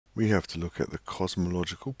we have to look at the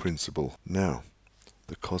cosmological principle. Now,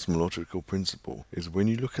 the cosmological principle is when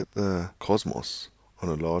you look at the cosmos on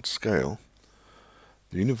a large scale,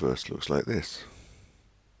 the universe looks like this.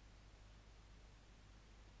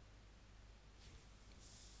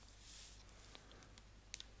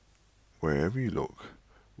 Wherever you look,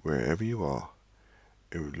 wherever you are,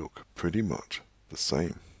 it would look pretty much the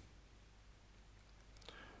same.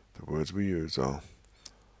 The words we use are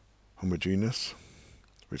homogeneous,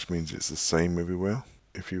 which means it's the same everywhere.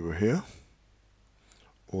 If you were here,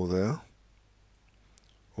 or there,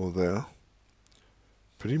 or there,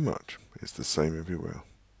 pretty much it's the same everywhere.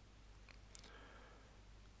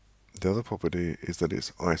 The other property is that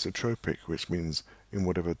it's isotropic, which means in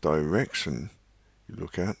whatever direction you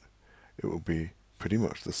look at, it will be pretty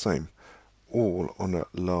much the same, all on a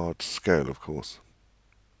large scale, of course.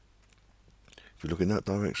 If you look in that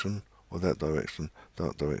direction, or that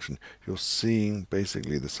direction, you're seeing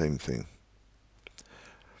basically the same thing.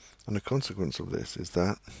 And the consequence of this is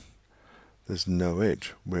that there's no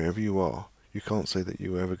edge. Wherever you are, you can't say that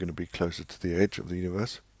you're ever going to be closer to the edge of the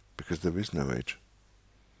universe, because there is no edge.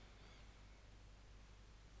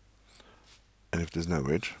 And if there's no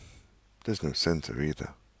edge, there's no center either.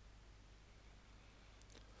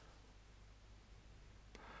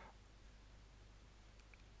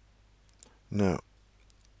 Now,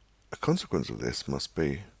 a consequence of this must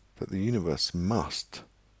be that the universe must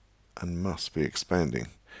be expanding,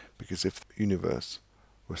 because if the universe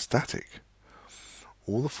were static,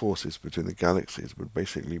 all the forces between the galaxies would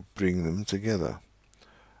basically bring them together,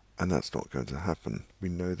 and that's not going to happen. We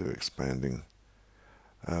know they're expanding.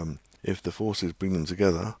 If the forces bring them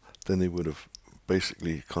together, then they would have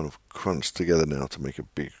basically kind of crunched together now to make a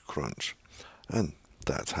big crunch, and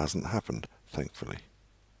that hasn't happened, thankfully.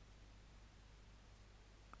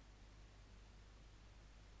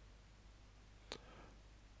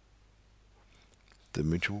 The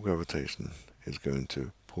mutual gravitation is going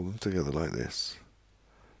to pull them together like this.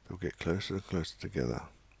 They'll get closer and closer together,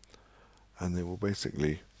 and they will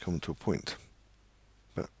basically come to a point.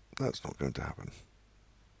 But that's not going to happen.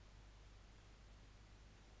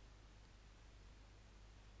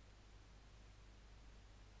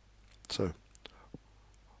 So,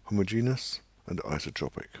 homogeneous and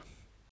isotropic.